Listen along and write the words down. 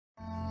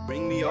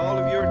Bring me all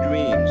of your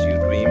dreams, you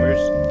dreamers.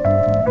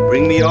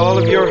 Bring me all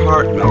of your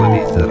heart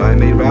melodies, that I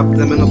may wrap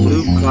them in a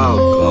blue cloud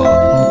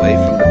cloth, away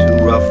from the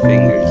too rough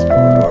fingers of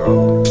the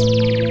world.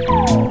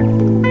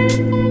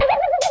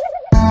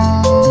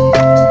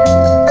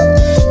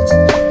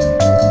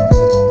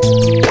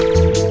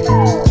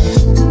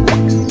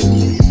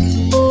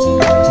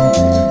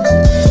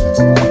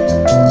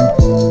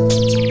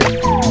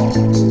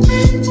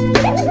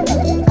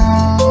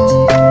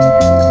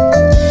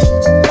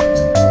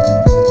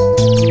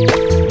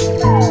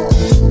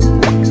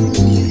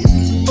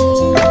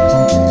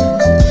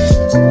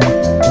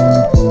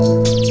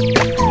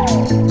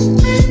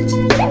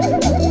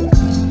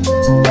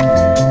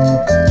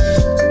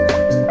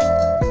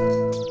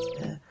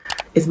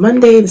 It's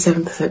Monday, the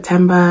 7th of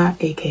September,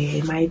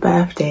 aka my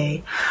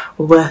birthday.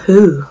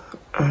 Woohoo!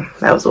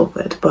 That was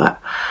awkward,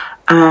 but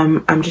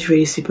I'm just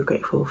really super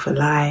grateful for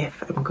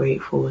life. I'm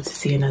grateful to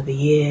see another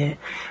year.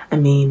 I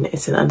mean,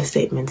 it's an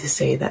understatement to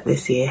say that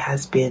this year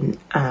has been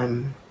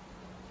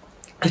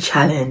a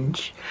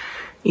challenge,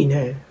 you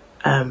know,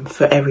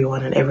 for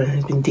everyone, and everyone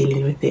has been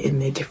dealing with it in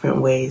their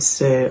different ways.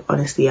 So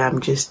honestly, I'm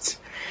just,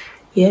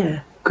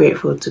 yeah,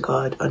 grateful to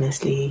God,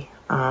 honestly,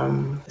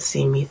 for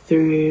seeing me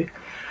through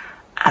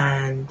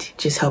and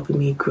just helping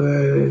me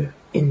grow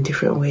in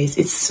different ways.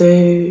 It's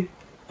so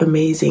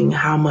amazing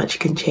how much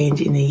can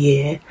change in a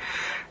year,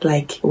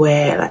 like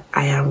where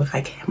I am with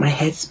like my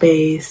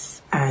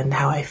headspace and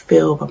how I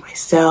feel about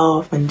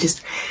myself and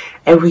just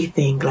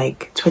everything.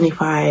 Like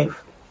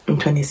 25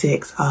 and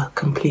 26 are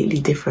completely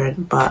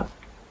different, but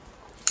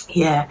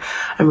yeah,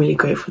 I'm really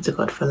grateful to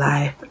God for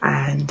life.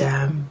 And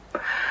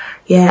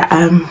yeah,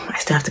 I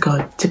still have to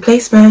go to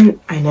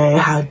placement. I know,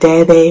 how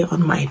dare they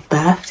on my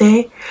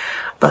birthday,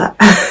 but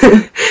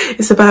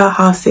it's about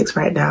 6:30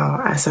 right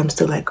now, so I'm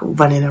still like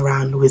running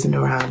around, whizzing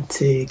around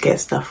to get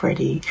stuff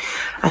ready.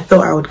 I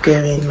thought I would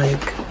go in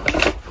like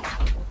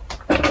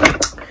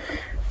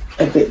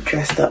a bit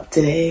dressed up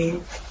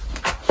today.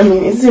 I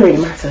mean, it doesn't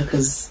really matter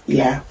because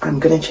yeah, I'm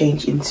gonna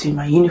change into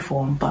my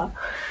uniform, but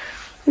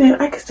you know,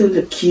 I can still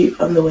look cute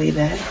on the way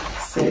there.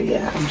 So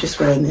yeah, I'm just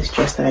wearing this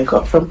dress that I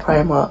got from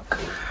Primark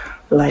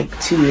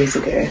like 2 years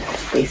ago,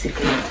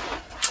 basically.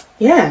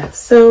 Yeah,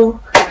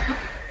 so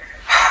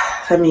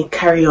let me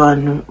carry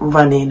on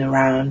running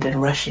around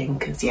and rushing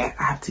because yeah,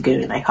 I have to go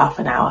in like half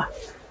an hour.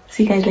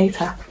 See you guys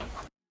later.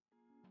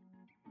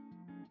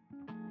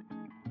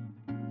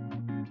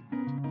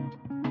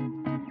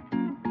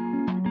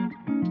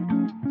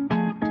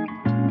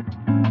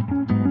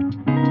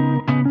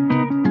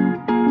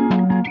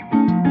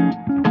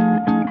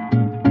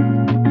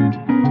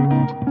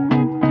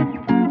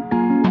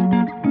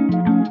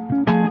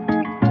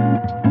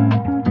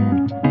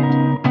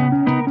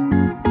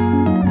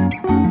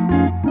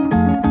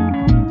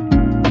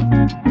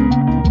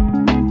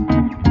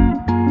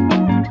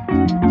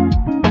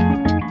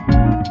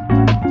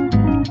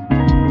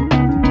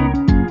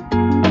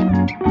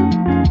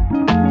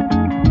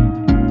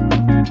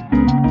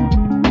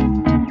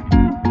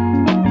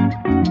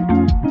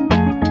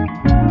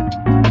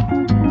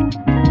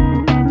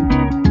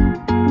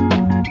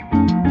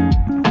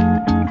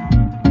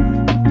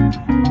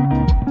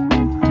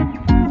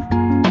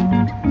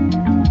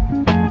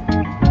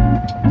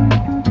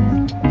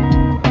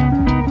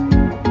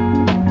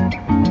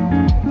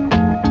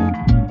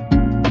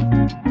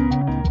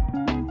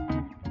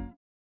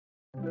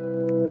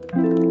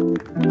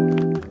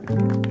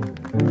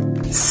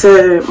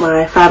 So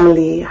my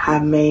family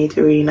have made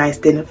a really nice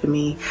dinner for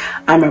me,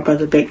 and my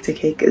brother baked a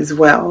cake as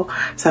well.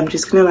 So I'm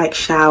just gonna like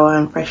shower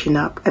and freshen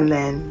up and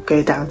then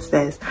go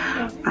downstairs.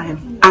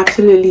 I'm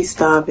absolutely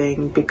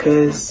starving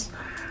because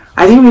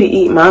I didn't really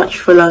eat much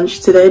for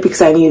lunch today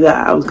because I knew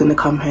that I was gonna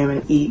come home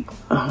and eat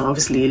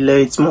obviously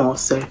loads more.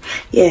 So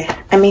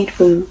yeah, I made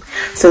food.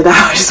 So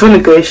now I just want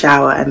to go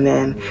shower, and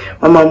then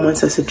my mum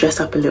wants us to dress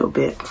up a little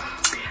bit.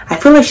 I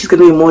feel like she's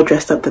gonna be more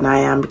dressed up than I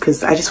am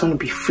because I just want to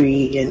be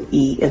free and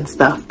eat and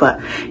stuff. But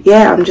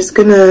yeah, I'm just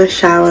gonna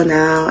shower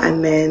now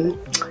and then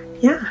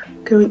yeah,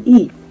 go and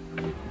eat.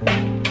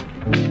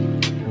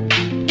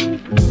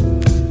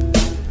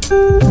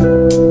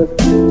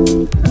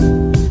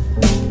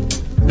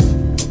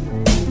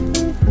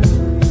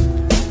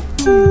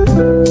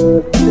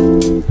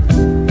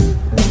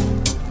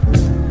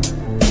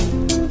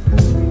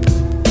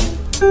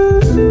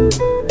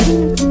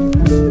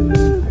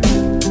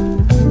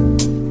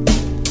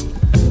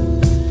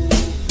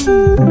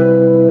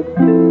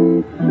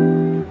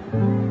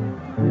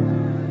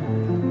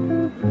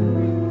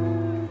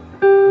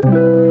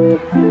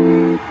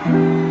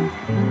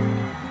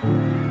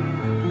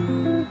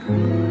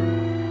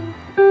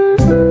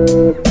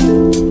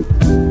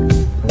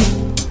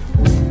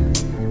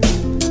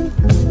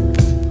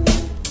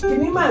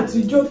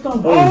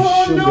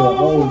 Oh sugar, no.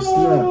 Oh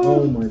snap,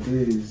 oh my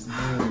days. No.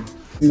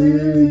 To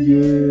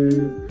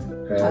you,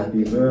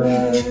 happy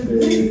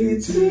birthday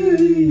to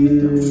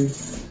you,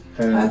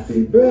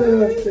 happy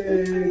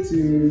birthday to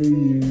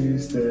you,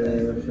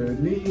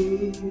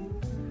 Stephanie,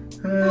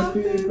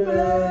 happy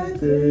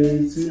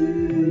birthday to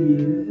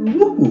you.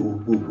 Woo!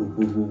 What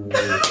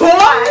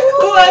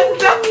was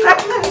that?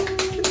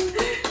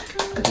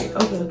 Okay,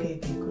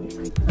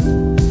 great.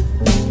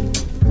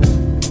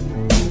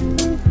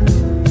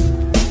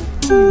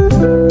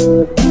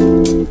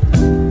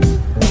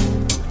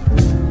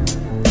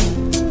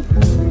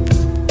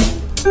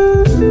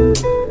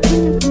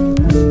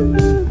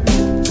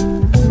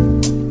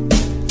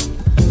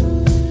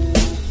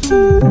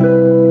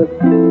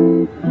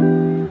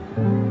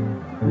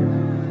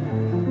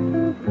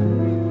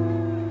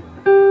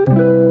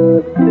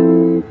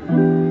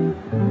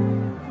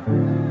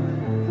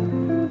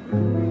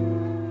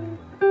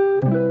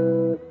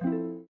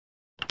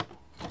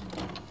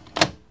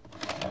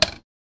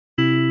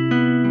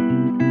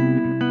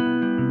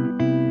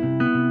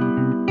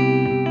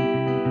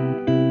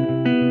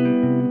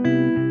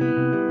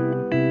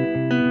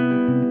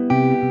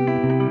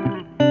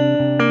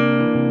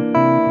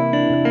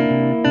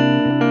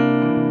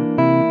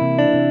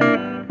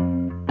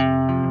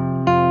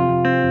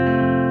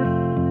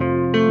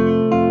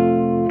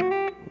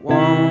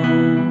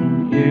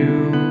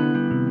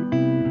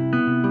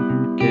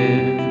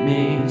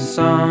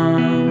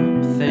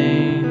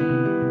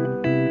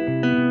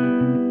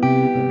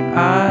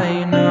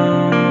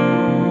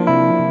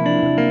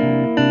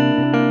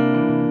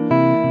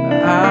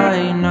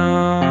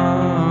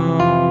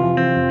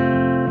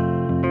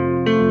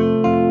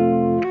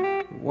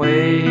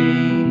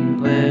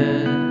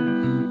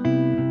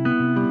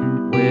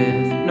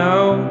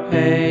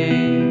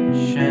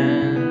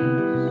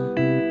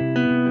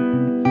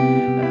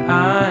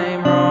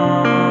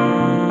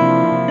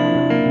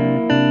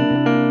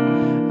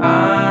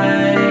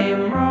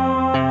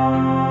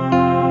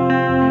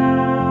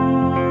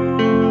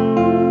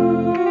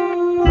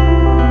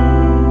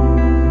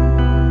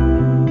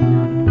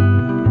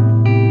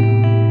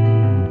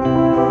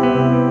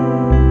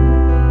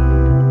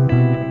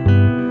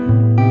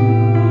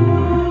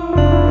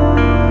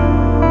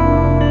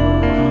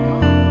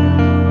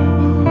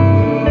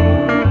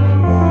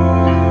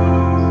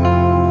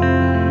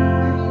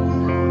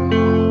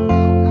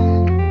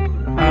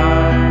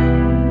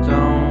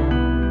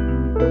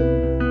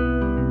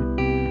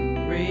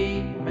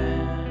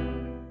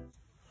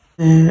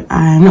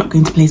 I'm not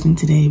going to placement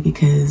today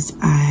because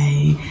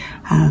I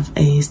have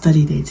a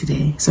study day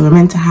today. So we're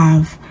meant to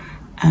have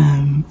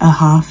a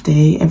half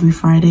day every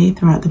Friday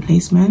throughout the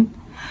placement,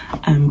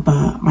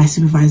 but my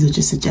supervisor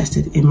just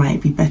suggested it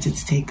might be better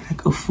to take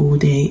like a full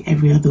day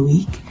every other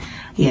week.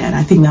 Yeah, and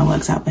I think that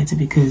works out better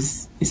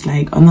because it's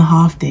like on the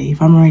half day,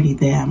 if I'm already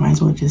there, I might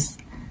as well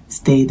just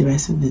stay the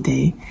rest of the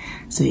day.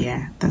 So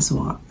yeah, that's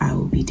what I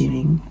will be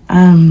doing.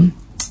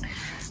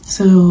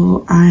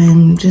 So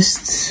I'm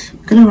just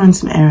gonna run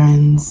some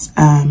errands,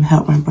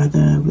 help my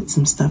brother with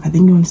some stuff. I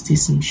think he wants to do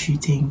some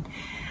shooting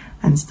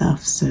and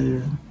stuff.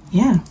 So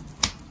yeah,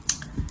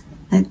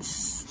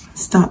 let's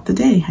start the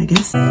day, I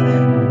guess.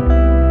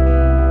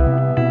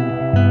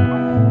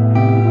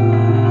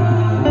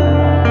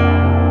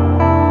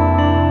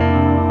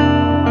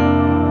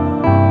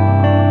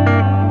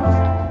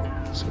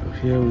 So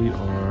here we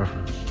are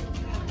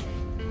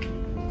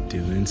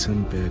doing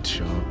some bed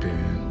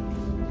shopping.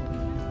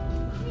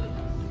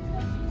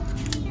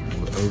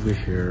 Over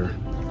here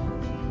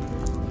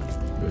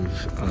with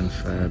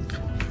Unfab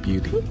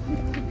Beauty.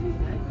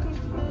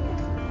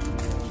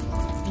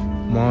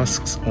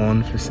 Masks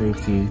on for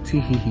safety.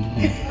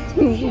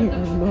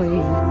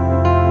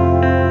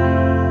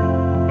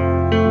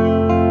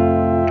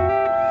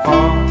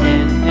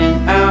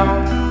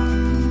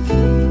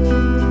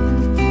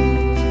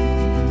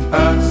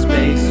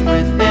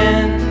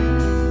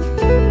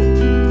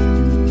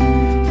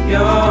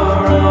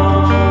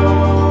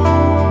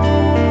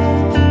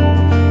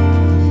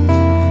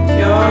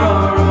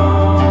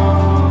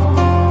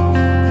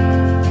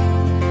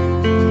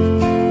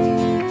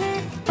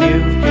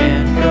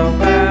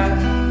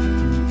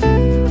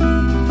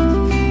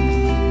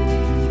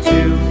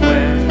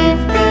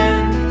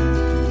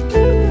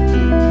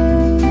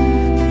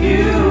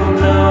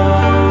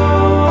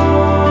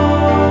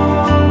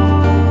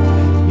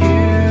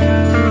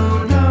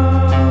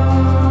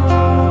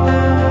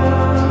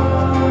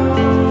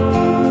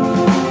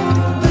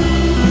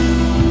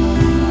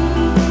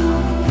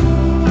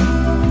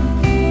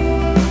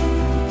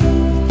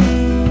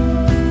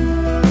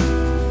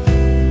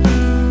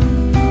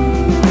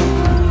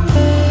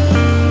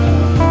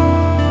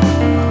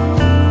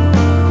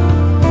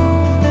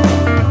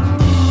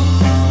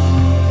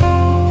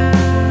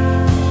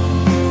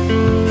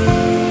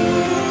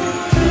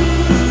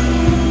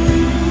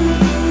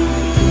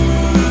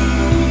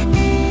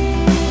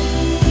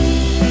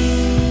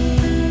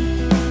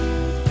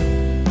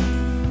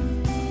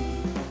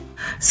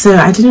 So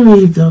I didn't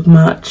really vlog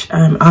much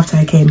after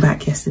I came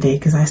back yesterday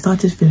because I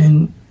started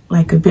feeling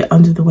like a bit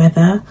under the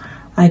weather.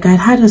 Like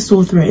I'd had a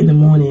sore throat in the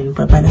morning,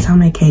 but by the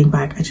time I came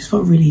back I just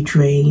felt really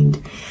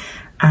drained.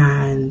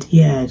 and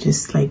yeah,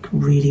 just like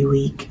really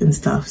weak and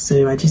stuff.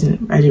 So I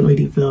didn't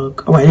really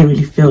vlog, or I didn't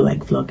really feel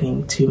like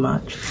vlogging too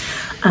much.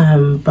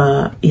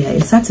 But yeah,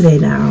 it's Saturday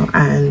now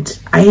and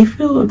I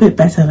feel a bit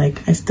better.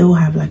 Like I still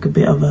have like a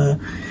bit of a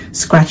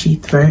scratchy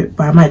throat,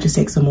 but I might just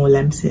take some more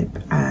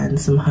Lemsip and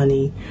some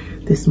honey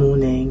this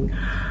morning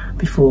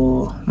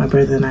before my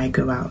brother and I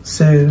go out.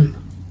 So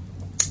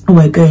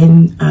we're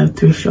going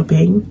thrift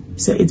shopping.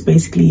 So it's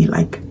basically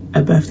like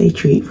a birthday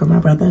treat for my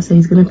brother, so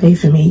he's gonna pay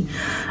for me.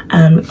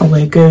 And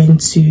we're going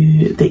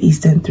to the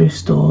East End thrift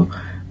store,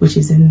 which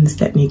is in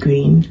Stepney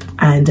Green,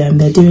 and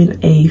they're doing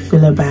a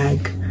filler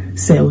bag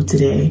sale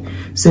today.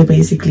 So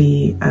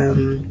basically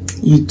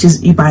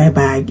you buy a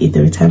bag,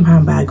 either a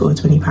 £10 bag or a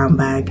 £20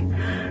 bag,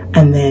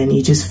 and then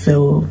you just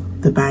fill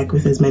the bag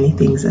with as many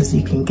things as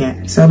you can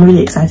get. So I'm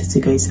really excited to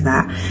go to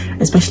that,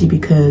 especially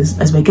because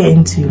as we're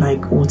getting to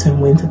like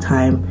autumn winter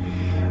time,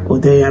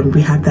 although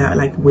we have that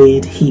like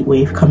weird heat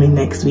wave coming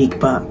next week,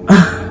 but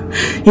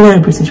you know,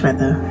 British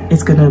weather,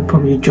 it's gonna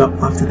probably drop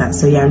after that.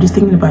 So yeah, I'm just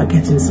thinking about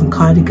getting some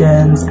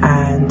cardigans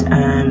and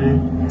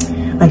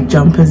like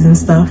jumpers and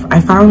stuff. I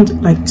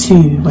found like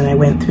 2 when I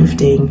went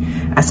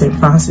thrifting at St.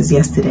 Francis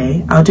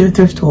yesterday. I'll do a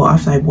thrift tour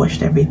after I've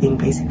washed everything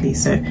basically,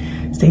 so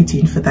stay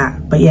tuned for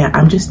that. But yeah,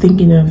 I'm just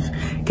thinking of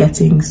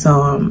getting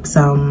some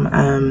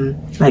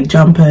like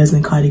jumpers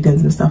and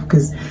cardigans and stuff,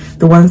 because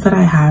the ones that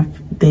I have,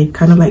 they've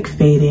kind of like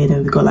faded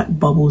and they've got like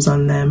bubbles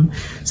on them.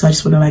 So I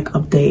just want to like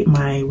update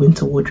my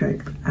winter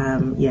wardrobe.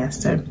 Yeah,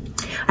 so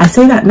I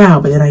say that now,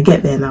 but then I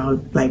get there and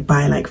I'll like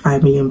buy like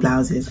 5 million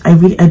blouses. I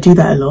do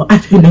that a lot. I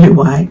don't know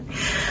why,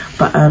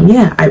 but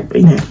yeah,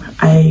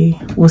 I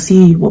will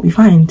see what we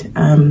find.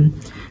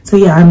 So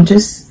yeah, I'm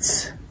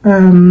just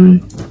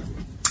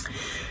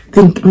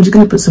I'm just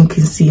gonna put some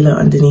concealer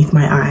underneath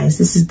my eyes.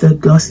 This is the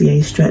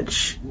Glossier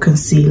Stretch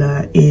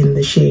Concealer in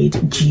the shade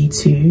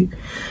G2.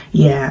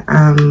 Yeah,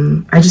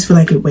 I just feel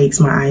like it wakes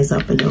my eyes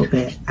up a little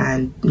bit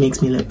and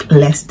makes me look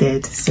less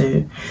dead.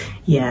 So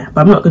yeah,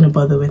 but I'm not gonna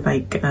bother with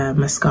like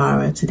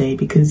mascara today,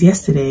 because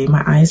yesterday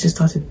my eyes just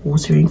started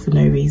watering for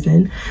no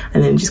reason,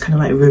 and then just kind of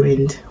like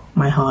ruined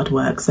my hard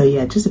work. So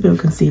yeah, just a bit of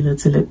concealer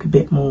to look a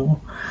bit more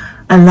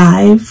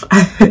alive,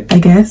 I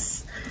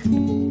guess.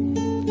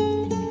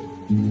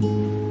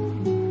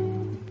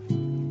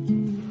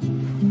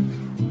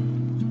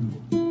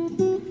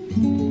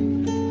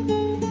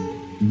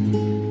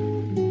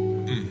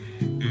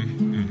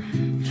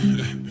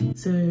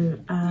 So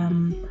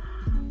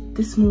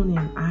this morning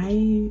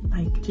I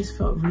like just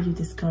felt really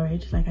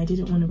discouraged. Like I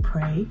didn't want to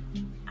pray,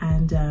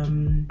 and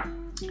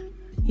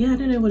yeah, I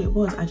don't know what it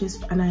was. I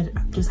just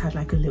had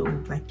like a little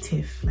like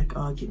tiff, like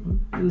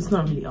argument. It's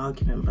not really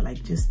argument, but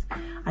like just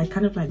I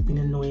kind of like been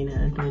annoyed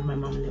my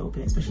mum a little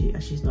bit, especially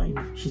as she's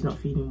not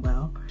feeling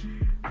well,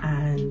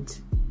 and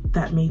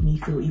that made me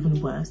feel even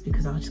worse,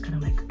 because I was just kind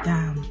of like,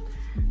 damn,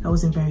 that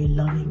wasn't very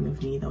loving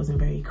of me, that wasn't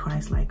very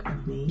Christ-like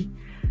of me.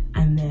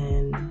 And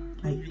then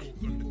like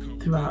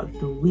throughout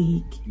the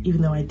week,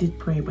 even though I did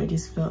pray, but I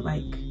just felt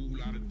like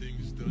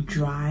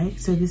dry.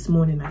 So this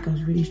morning, like I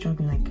was really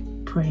struggling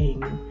like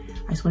praying.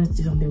 I just wanted to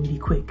do something really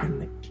quick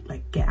and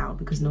like get out,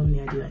 because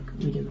normally I do like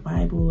reading the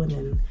Bible and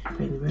then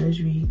praying the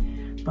rosary,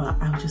 but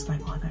I was just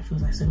like, oh, that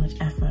feels like so much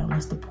effort, and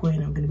what's the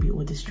point? I'm gonna be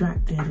all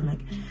distracted, and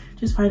like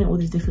just finding all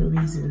these different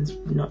reasons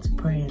not to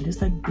pray, and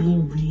just like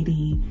being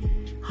really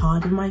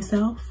hard on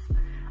myself.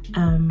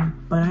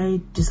 But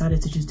I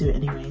decided to just do it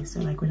anyway. So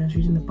like when I was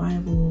reading the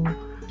Bible,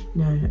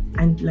 you know,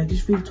 and like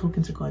just really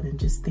talking to God and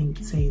just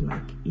saying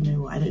like, you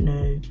know what, I don't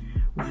know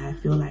why I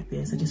feel like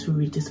this. I just feel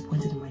really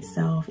disappointed in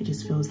myself. It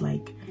just feels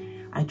like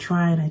I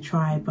try,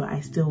 but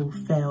I still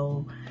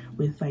fail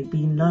with like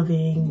being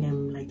loving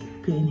and like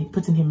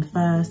putting him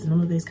first and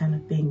all of those kind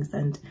of things.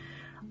 And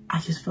I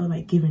just felt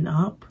like giving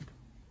up.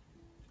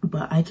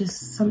 But I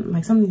just,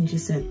 something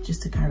just said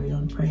just to carry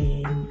on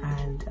praying.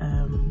 And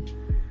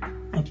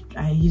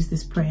I use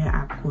this prayer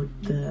app called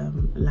the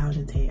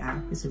Laudate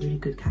app. It's a really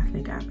good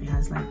Catholic app. It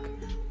has like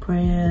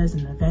prayers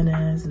and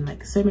novenas and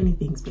like so many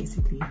things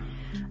basically.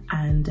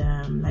 And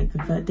like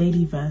the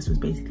daily verse was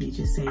basically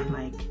just saying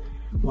like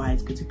why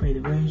it's good to pray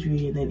the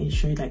rosary, and then it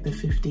showed like the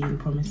 15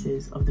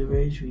 promises of the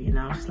rosary, and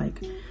I was just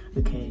like,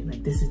 okay,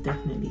 like this is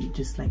definitely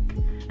just like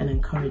an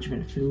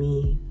encouragement for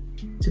me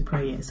to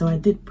pray it. So I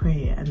did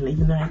pray it, and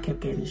even though I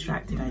kept getting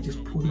distracted, I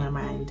just pulled my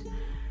mind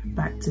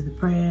back to the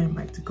prayer and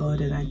back to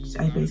God, and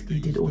I basically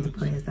did all the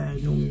prayers that I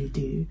normally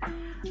do.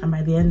 And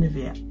by the end of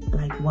it,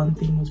 like one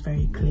thing was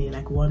very clear,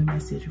 like one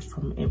message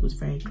from it was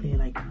very clear,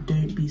 like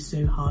don't be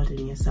so hard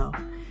on yourself.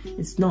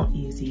 It's not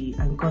easy,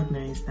 and God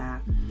knows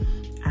that,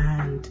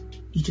 and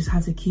you just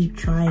have to keep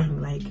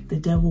trying. Like the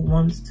devil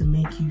wants to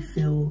make you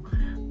feel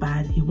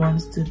bad, he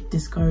wants to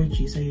discourage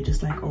you, so you're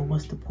just like, oh,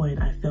 what's the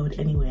point, I failed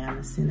anyway, I'm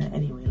a sinner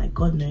anyway. Like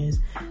God knows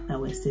that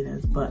we're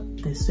sinners,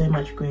 but there's so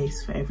much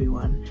grace for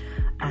everyone.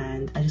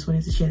 And I just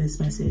wanted to share this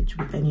message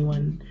with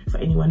anyone, for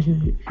anyone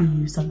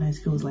who sometimes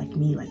feels like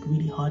me, like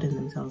really hard on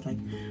themselves, like,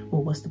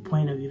 well, what's the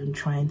point of even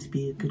trying to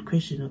be a good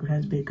Christian or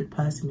trying to be a good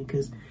person,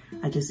 because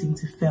I just seem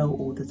to fail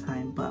all the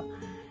time. But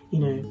you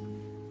know,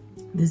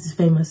 there's this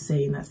famous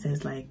saying that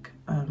says like,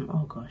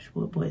 oh gosh,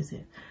 what is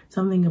it?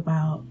 Something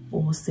about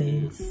all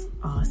saints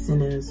are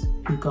sinners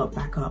who got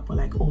back up, or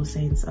like all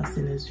saints are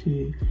sinners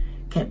who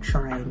kept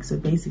trying. So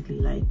basically,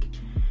 like,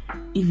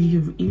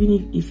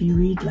 if you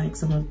read like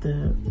some of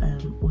the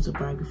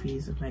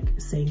autobiographies of like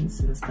saints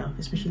and stuff,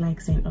 especially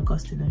like Saint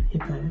Augustine of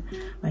Hippo,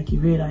 like you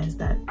realize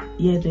that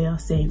yeah, they are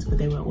saints, but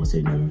they were also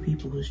normal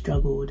people who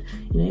struggled.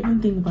 You know,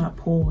 even think about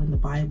Paul in the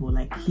Bible,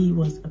 like he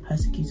was a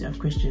persecutor of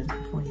Christians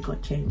before he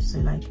got changed. So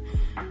like,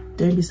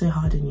 don't be so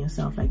hard on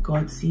yourself. Like,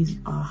 God sees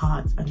our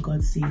hearts, and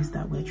God sees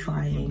that we're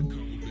trying,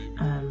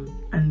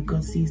 and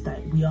God sees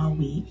that we are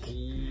weak,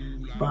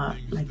 but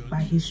like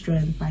by his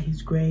strength, by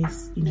his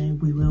grace, you know,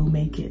 we will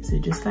make it. So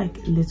just like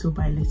little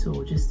by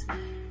little, just,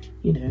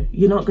 you know,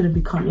 you're not going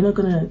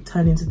to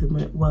turn into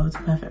the world's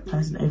perfect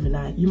person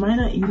overnight. You might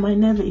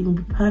never even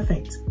be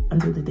perfect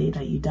until the day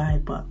that you die,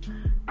 but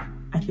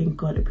I think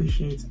God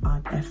appreciates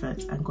our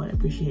efforts, and God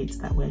appreciates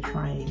that we're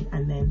trying,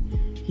 and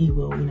then he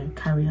will, you know,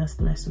 carry us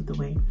the rest of the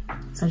way.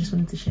 So I just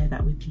wanted to share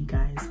that with you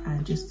guys,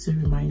 and just to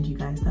remind you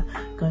guys that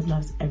God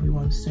loves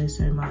everyone so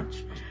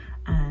much.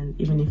 And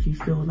even if you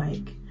feel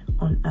like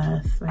on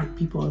earth, like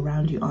people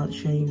around you aren't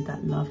showing you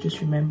that love,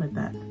 just remember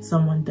that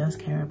someone does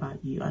care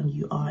about you, and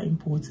you are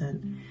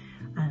important.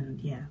 And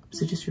yeah,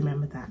 so just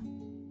remember that.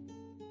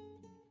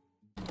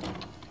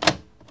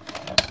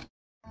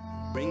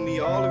 Bring me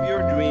all of your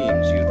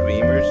dreams, you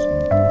dreamers.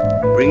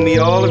 Bring me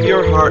all of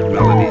your heart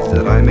melodies,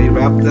 that I may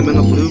wrap them in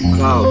a blue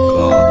cloud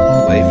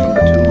cloth, away from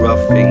the too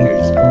rough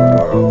fingers of the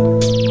world.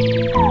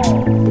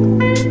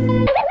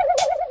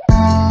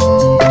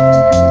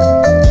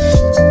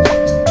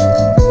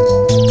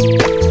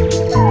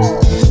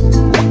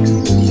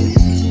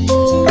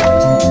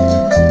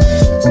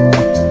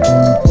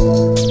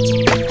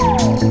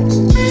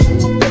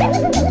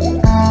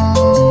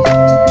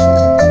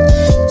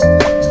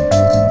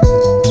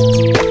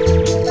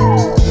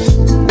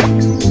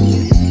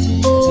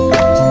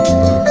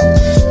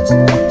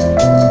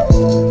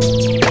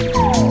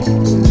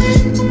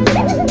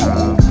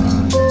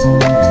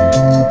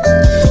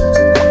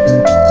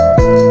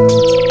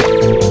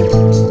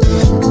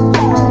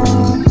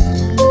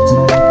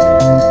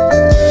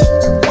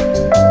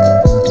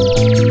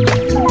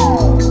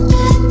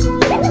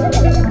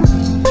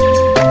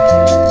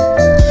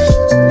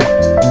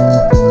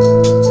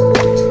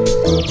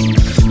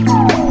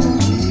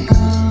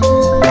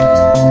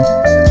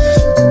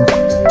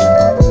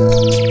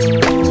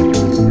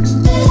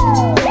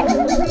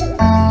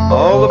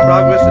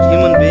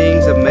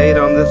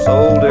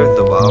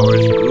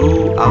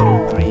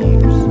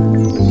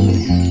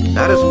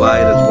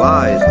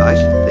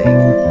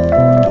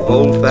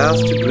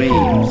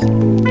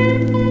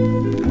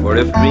 For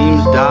if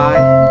dreams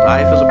die,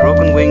 life is a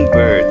broken-winged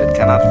bird that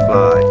cannot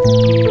fly.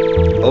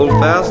 Hold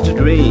fast to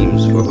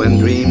dreams, for when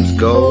dreams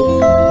go,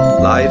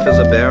 life is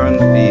a barren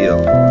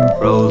field,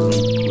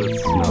 frozen with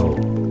snow.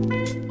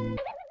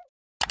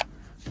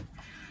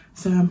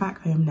 So I'm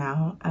back home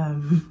now.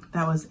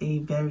 That was a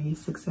very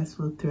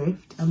successful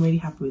thrift. I'm really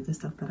happy with the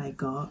stuff that I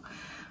got.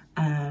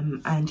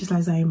 And just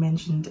as I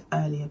mentioned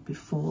earlier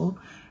before,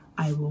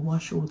 I will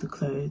wash all the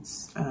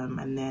clothes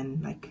and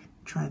then like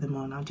try them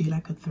on. I'll do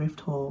like a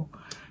thrift haul.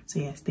 So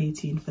yeah, stay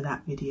tuned for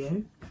that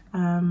video.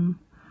 I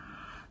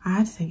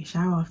had to take a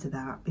shower after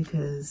that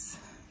because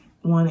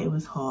one, it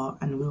was hot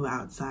and we were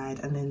outside,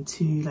 and then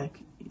two,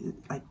 like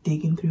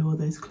digging through all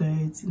those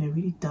clothes, you know,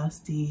 really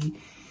dusty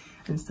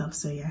and stuff.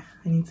 So yeah,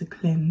 I need to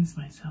cleanse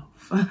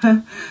myself. But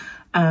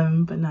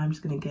now I'm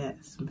just gonna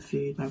get some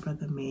food. My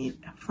brother made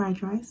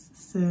fried rice,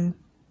 so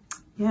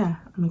yeah,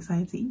 I'm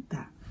excited to eat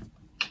that.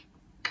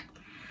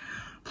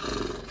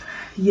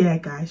 Yeah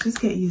guys,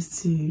 just get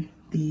used to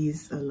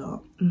these a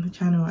lot on the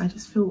channel. I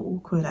just feel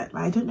awkward.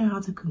 I don't know how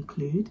to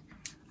conclude.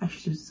 I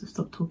should just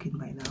stop talking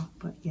by now,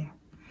 but yeah.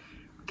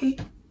 Okay,